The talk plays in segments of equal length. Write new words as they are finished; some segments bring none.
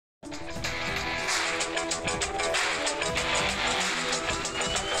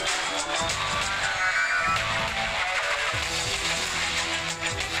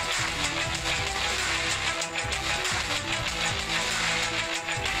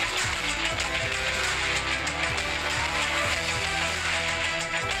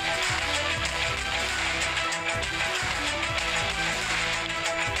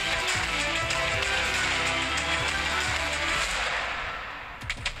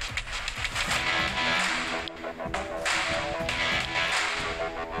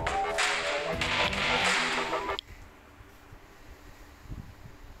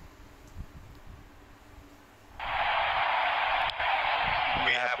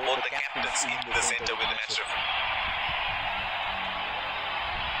We have both the captains in the center with the match referee.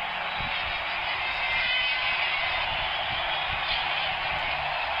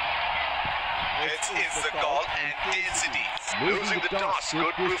 It is the call and intensity. Losing the toss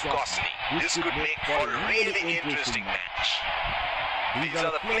could prove costly. This could make for a really interesting match. These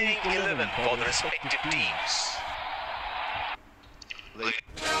are the playing 11 for the respective teams.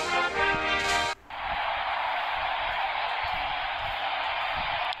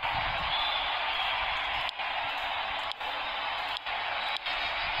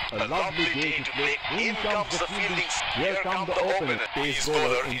 A lovely day to play. In comes the fielding. Here comes the opener. Pace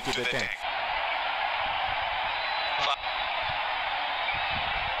bowler into the tank.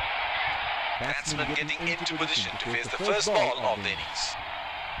 Batsman getting into position to face the first ball of the innings.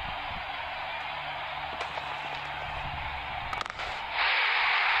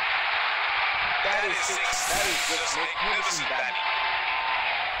 That is six. That is just magnificent batting.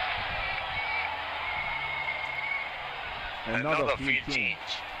 Another field change.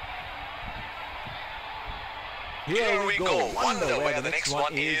 Here we go. Wonder where the next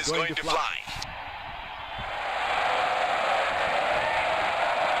one is going to fly.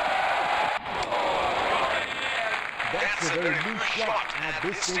 That's a very loose shot at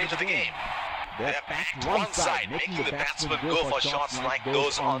this stage of the game. They're packed one side, making the batsmen go for shots like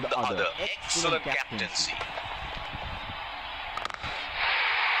those on the other. Excellent captaincy.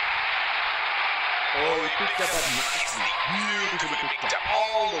 Oh, he picked up that nicely. Beautifully picked up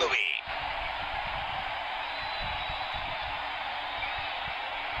all the way.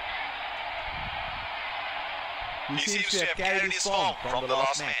 He seems to have carried his form from the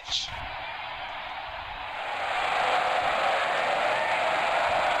last match.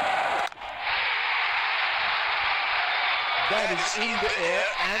 That is in the air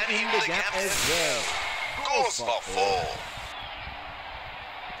and in the gap as well. Goes for four.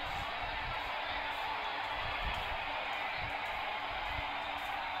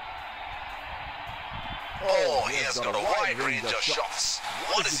 Oh, he has got a wide range of shots.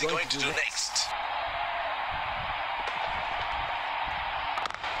 What is he going to do next?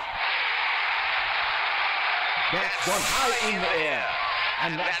 That's gone high in the air.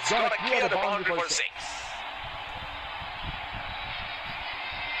 And that's gonna clear the boundary for six.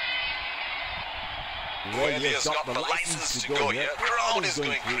 Well, he has got the license to go here. Crowd is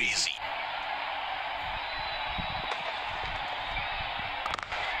going crazy.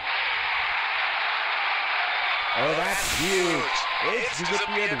 Oh, that's huge. It's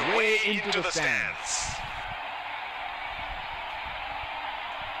disappeared way into the stands.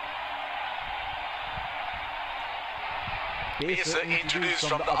 Pacer introduced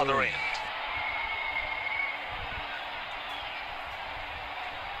from the other end.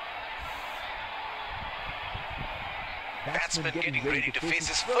 Batsman getting ready to face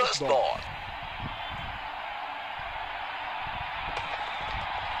his first ball.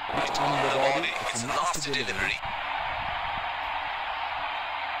 It's on the body. It's a nasty delivery.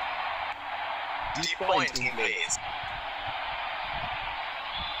 Deep point in base.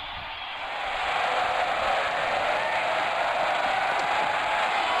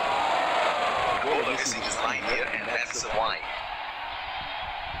 Bowler missing his line here, and that's why.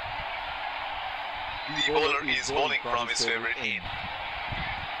 The bowler is bowling from his favorite end.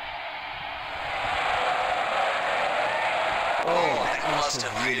 Oh, that must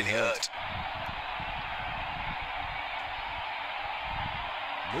have really hurt.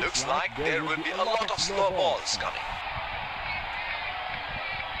 Looks like there will be a lot of slow balls coming.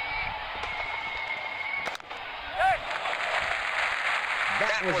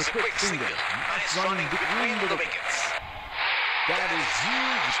 That was a quick single. Nice running between the wickets. That is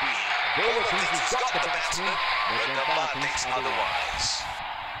huge speed. Bowler thinks he's got the batsman, but the umpire thinks otherwise.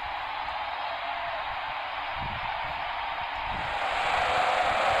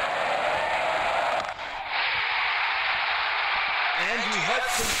 And he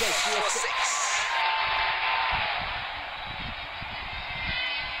helps himself to a six.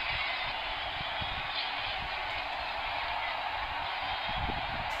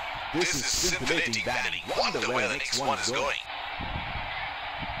 This is scintillating batting. Wonder where the next one is going.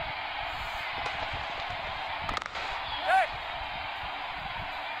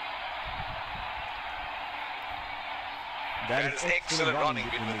 That is excellent running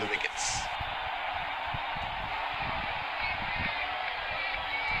between the wickets.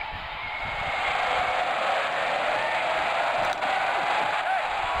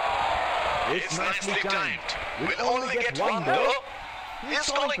 It's nicely timed. We'll only get one though. He's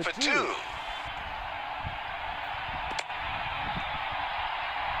calling for two.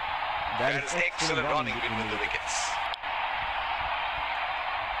 That is excellent running between the wickets.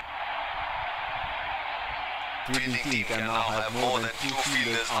 Fielding team can now have more than two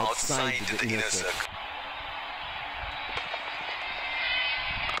fielders outside the inner circle.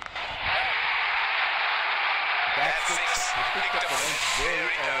 That's six. He picked up the run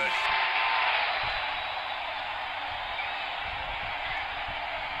very early.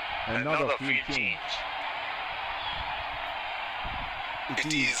 Another field change.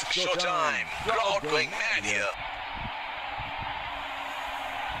 It is showtime. Crowd going mad here.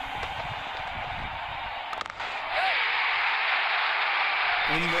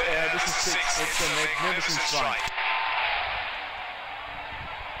 In the air, this is six. It's a magnificent strike.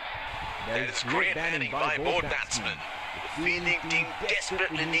 That is great batting by both batsmen. The fielding team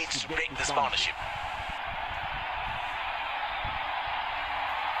desperately needs to break this partnership.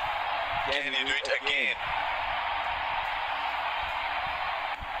 Can he do it again?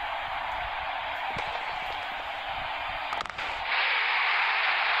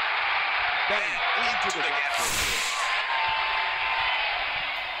 Bang! Into the gap.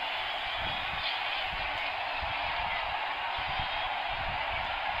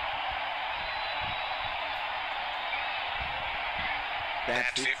 That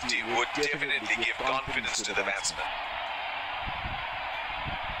 50 would definitely give confidence to the batsman.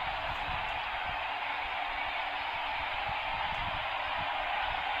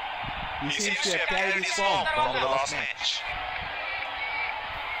 He seems to have carried his form from the last match.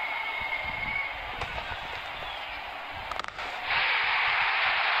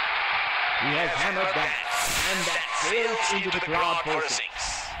 He has hammered that, and that sails into the crowd for a six.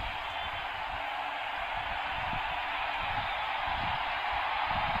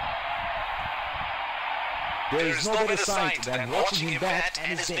 There is no better sight than watching him bat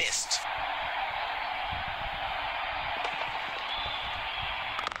at his best.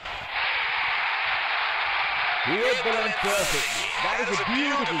 He hit the length perfectly. That is a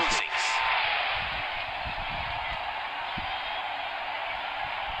beautiful six.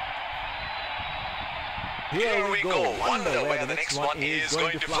 Here we go. Wonder where the next one is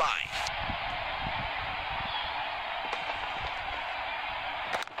going to fly.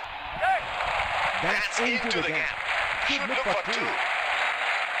 That's into the gap. Should look for two.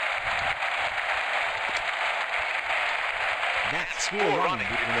 That's poor running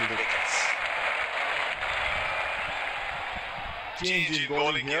between the wickets. Change in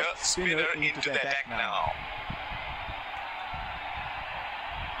bowling here. Spinner into the attack now.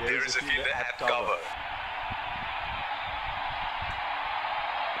 There is a fielder at cover.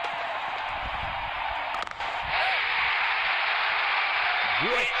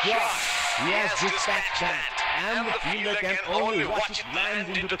 Great shot. He has dispatched that, and the fielder can only watch it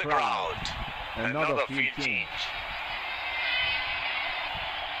land into the crowd. Another field change.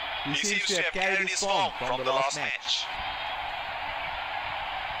 He seems to have carried his form from the last match.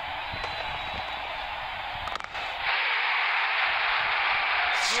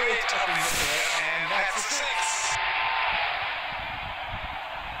 Straight up in the air, and that's a six.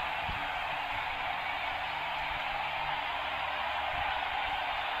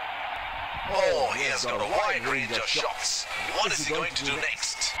 Oh, he has got a wide range of shots. What is he going to do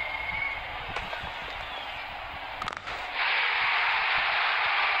next?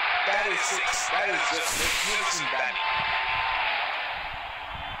 That is six. That is just magnificent batting.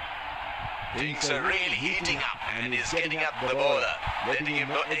 Things are really heating up, and he's getting up the bowler, letting him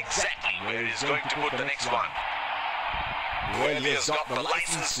know exactly where he's going to put the next one. Well, he has got the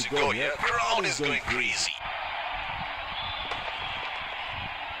license to go here. Crowd is going crazy.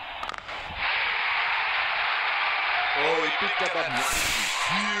 Oh, he picked up that nicely.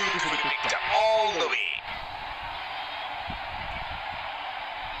 Beautifully picked up all the way.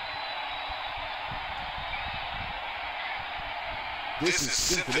 This is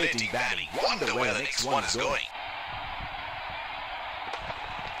scintillating batting. Wonder where the next one is going.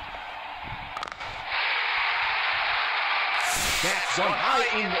 That's gone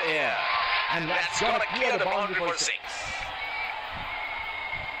high in the air. And that's going to clear the boundary for six.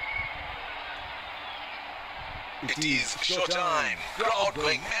 It is showtime. Crowd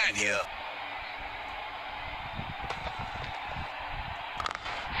going mad here.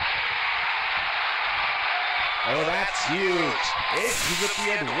 Oh, that's huge. It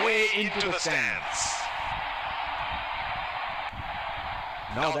disappeared way into the stands.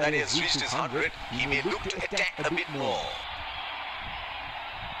 Now that he has reached his 100, he may look to attack a bit more.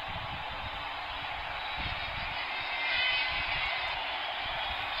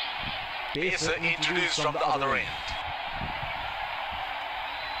 Pacer introduced from the other end.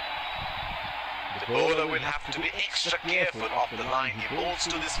 The bowler will have to be extra careful of the line he bowls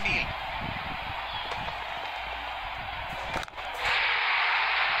to this field.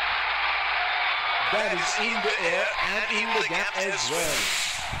 That is in the air and in the gap as well.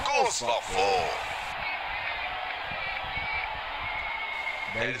 Goes for 4.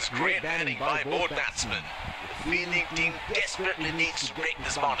 That is great batting by both batsmen. The fielding team desperately needs to break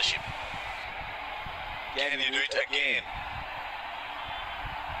this partnership. Can you do it again?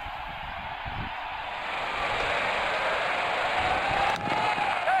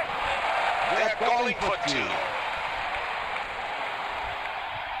 They're calling for 2.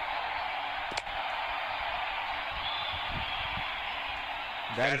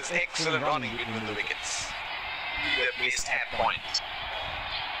 That is excellent running between the wickets. Either placed at point.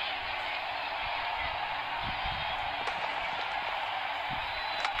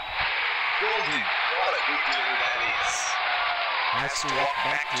 Golden, what a good delivery that is. Has to walk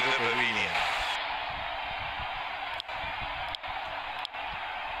back to the pavilion.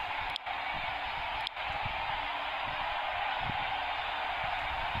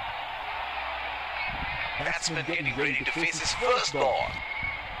 Batsman getting ready to face his first ball.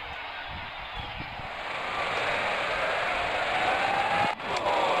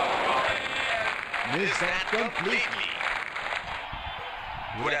 Missed that completely.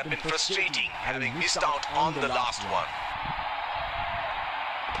 Would have been frustrating having missed out on the last one.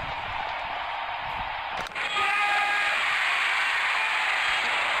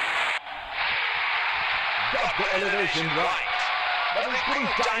 Got the elevation right, but he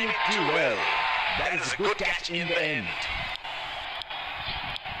couldn't time it too well. That is a good catch in the end.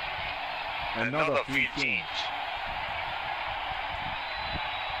 Another field change.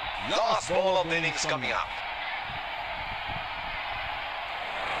 Last ball of the innings coming up.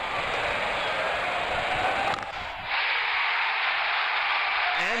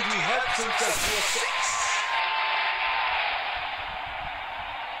 And he helps himself to a 6.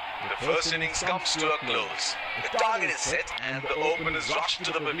 The first innings comes to a close. The target is set and the openers rush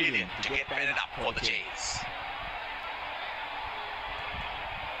to the pavilion to get padded up for the chase.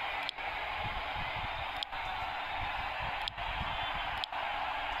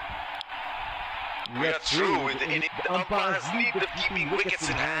 We are through with the inning. The umpires lead the keeping wickets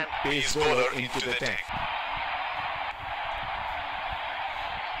in hand. Pace bowler into the tank.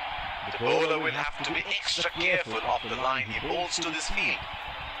 The bowler will have to be extra careful of the line he bowls to this field.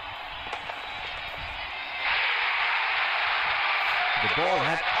 The ball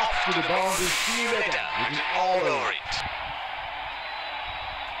had off to the boundary, see you later, which is all over it.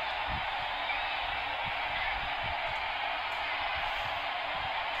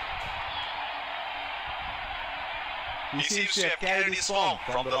 He seems to have carried his form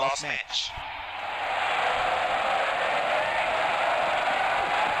from the last match.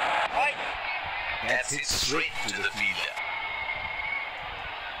 That's hit straight to the fielder.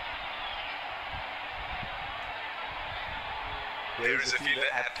 There is a fielder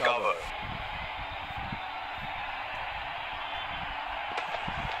at cover.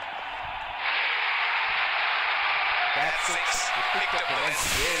 That's 6. He picked up the length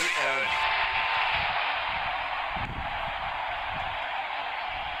very early.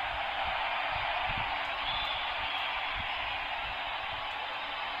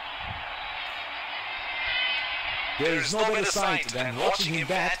 There is no better sight than watching him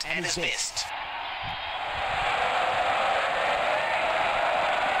bat at his best.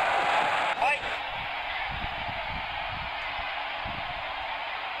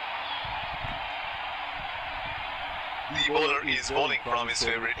 The bowler is bowling from his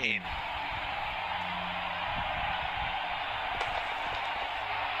favorite end.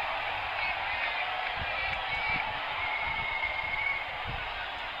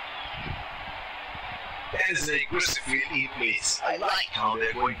 That is an aggressive field in place. I like how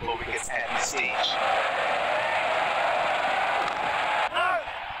they're going for wickets at this stage.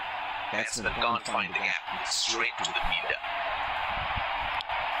 Batsman can't find the gap. It's straight to the fielder.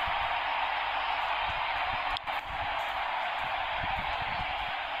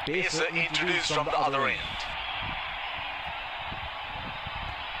 Pacer introduced from the other end.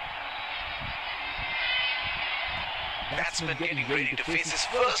 Batsman getting ready to face his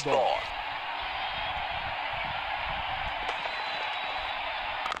first ball.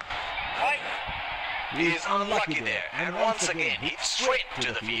 He is unlucky there and once again hits straight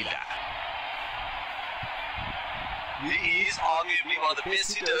to the fielder. He is arguably one of the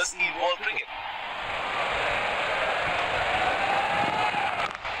best hitters in world cricket.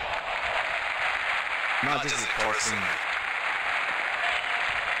 Not just for a single.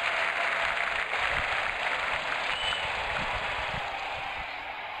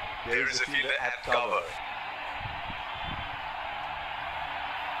 There is a fielder at cover.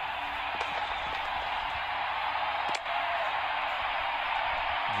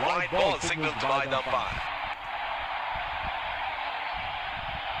 Wide ball signaled by the umpire.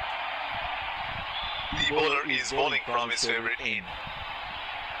 The bowler is bowling from his favorite end.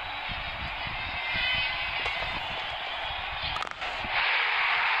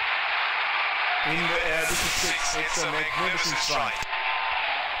 In the air, this is six. It's a magnificent strike.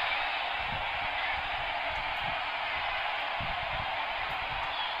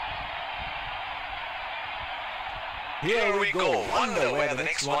 Here we go. Wonder where the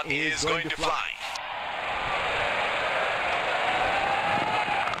next one is going to fly.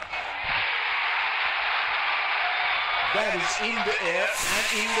 That is in the air and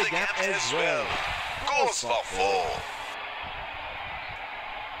in the gap as well. Goes for four.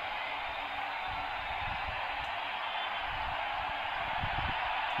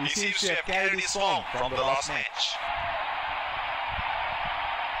 He seems to have carried his form from the last match.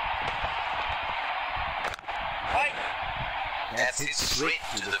 That's it straight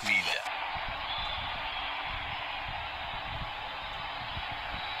to the fielder.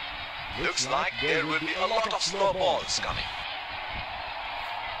 Looks like there will be a lot of slow balls coming.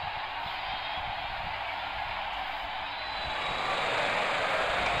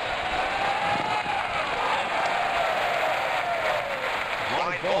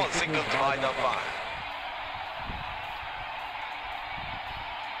 Wide ball signaled by the umpire.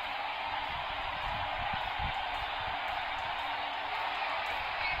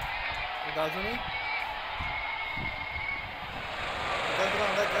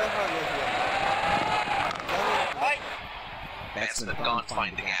 Batsman can't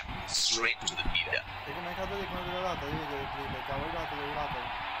find the gap. Straight to the fielder.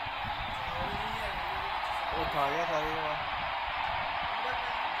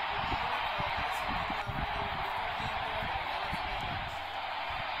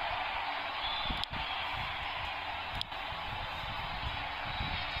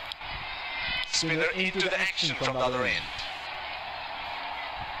 Spinner into the action from the other end.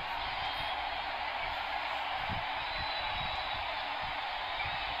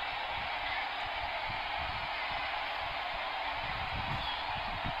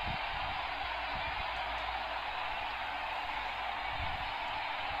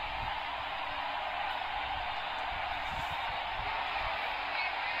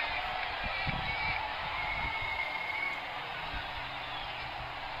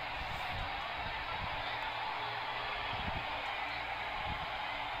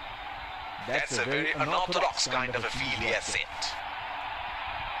 That's a very unorthodox kind of a field he has set.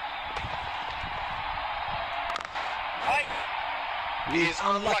 He is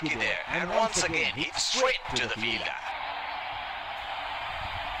unlucky there and once again hits straight to the fielder.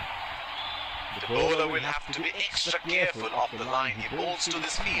 The bowler will have to be extra careful of the line he bowls to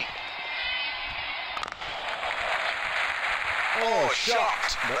this field. Oh,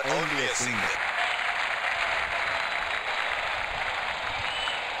 shot, but only a single.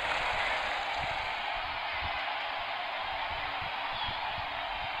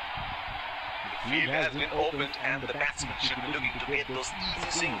 The field has been opened and the batsman should be looking to get those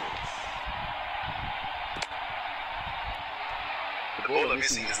easy singles. The bowler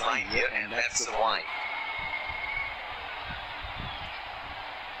missing his line here and that's the wide.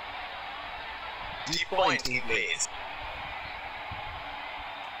 Deep point he plays.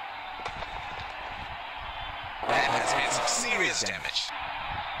 That has been some serious damage.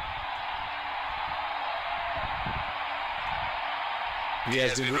 He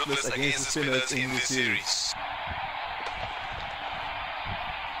has been ruthless against the spinners in this series.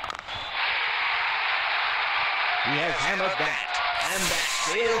 He has hammered that, and that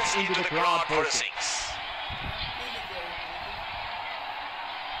sails into the crowd for a six.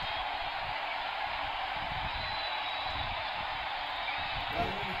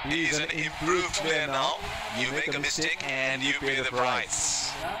 He's an improved player now. You make a mistake and you pay the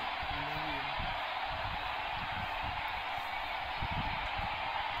price.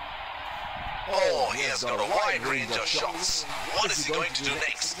 Oh, he has got a wide range of shots. What is he going to do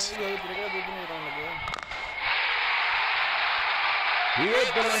next? He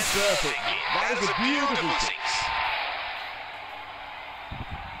hit the line perfectly. That is a beautiful six.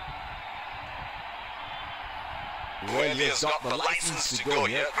 Well, he has got the license to go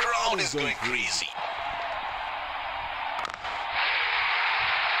here. Crowd is going crazy.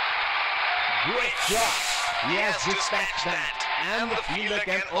 Great shot. He has dispatched that, and the fielder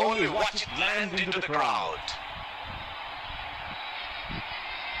can only watch it land into the crowd.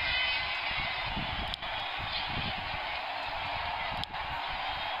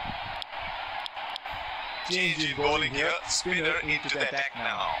 Change in bowling here. Spinner into the attack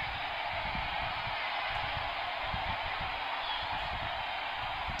now.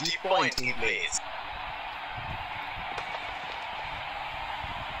 Deep point in place.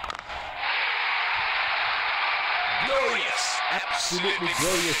 Glorious, Absolutely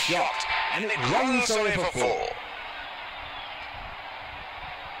glorious shot, and it runs away for four.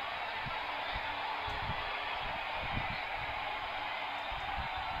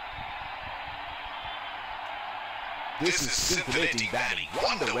 This is scintillating batting.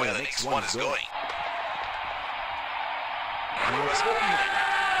 Wonder where the next one is going. He was hoping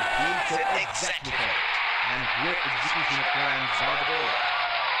the field set exactly for it, and great execution of plans by the bowler.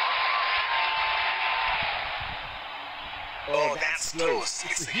 Oh, that's close.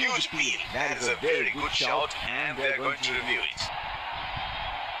 It's a huge peel. That is a very good shout, and they're going to review it.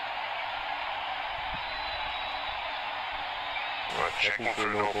 We're checking for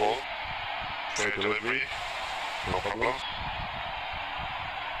no ball. Straight delivery. No problem.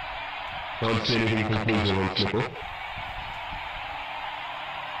 Can't see anything conclusive on slipper.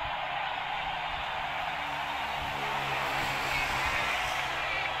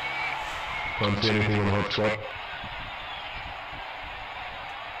 Can't see anything on hot shot.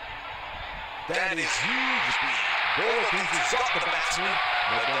 That is huge speed. Bowler thinks he's got the batsman,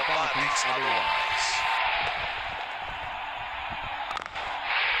 but the umpire thinks otherwise.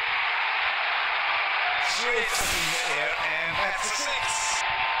 Straight up in the air, and that's a six.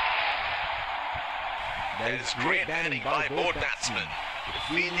 That is great batting by both batsmen. The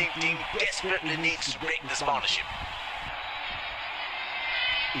fielding team desperately needs to break this partnership.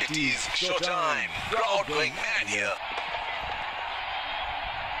 It is showtime. Crowd going mad here.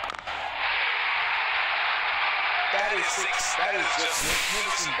 That is six. That is just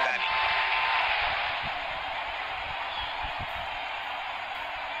magnificent batting.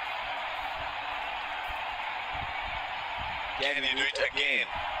 Can he do it again?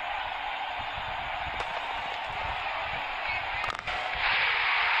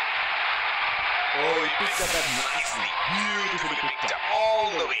 Oh, he picked up that nicely. Beautifully picked up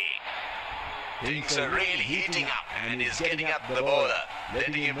all the way. Things are really heating up, and he's getting up the bowler,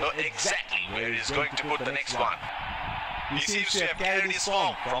 letting him know exactly where he's going to put the next one. He seems to have carried his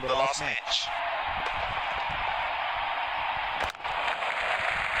form from the last match.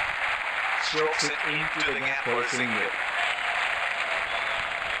 Strokes it into the gap for a single.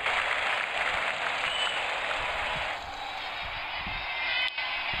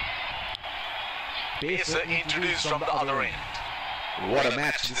 Pacer introduced from the other end. What a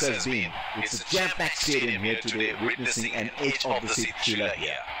match this has been. It's a jam-packed stadium here today, witnessing an edge-of-the-seat thriller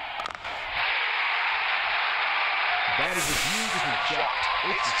here. That is a beautiful shot.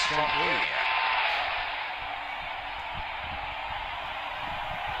 It's a strong area.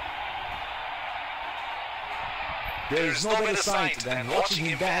 There is no better sight than watching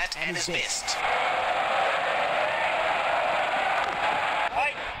him bat at his best.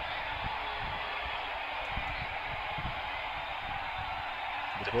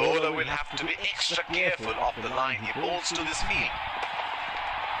 The bowler will have to be extra careful of the line he bowls to this field.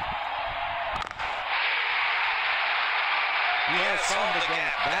 He has found the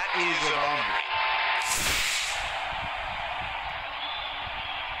gap. That is a boundary.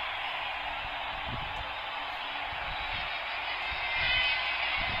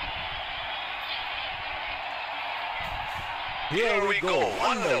 Here we go.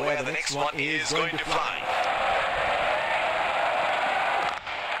 Wonder where the next one is going to fly.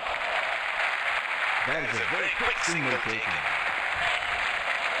 That is a very quick single taken.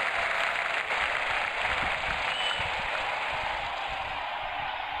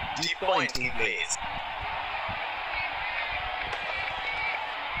 Deep point in place.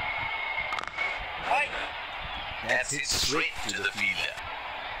 That's it straight to the fielder.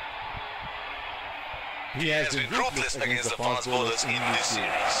 He has been ruthless against the fast bowlers in this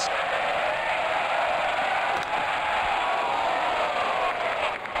series.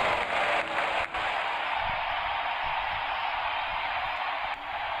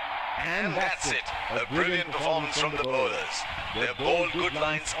 And that's it. A brilliant performance from the bowlers. They've bowled good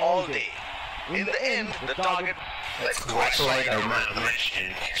lines all day. In the end, the target. Let's congratulate our match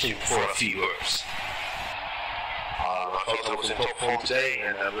team for a few words. I felt I was in top form today,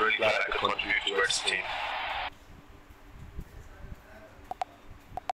 and I'm really glad I could contribute towards the team.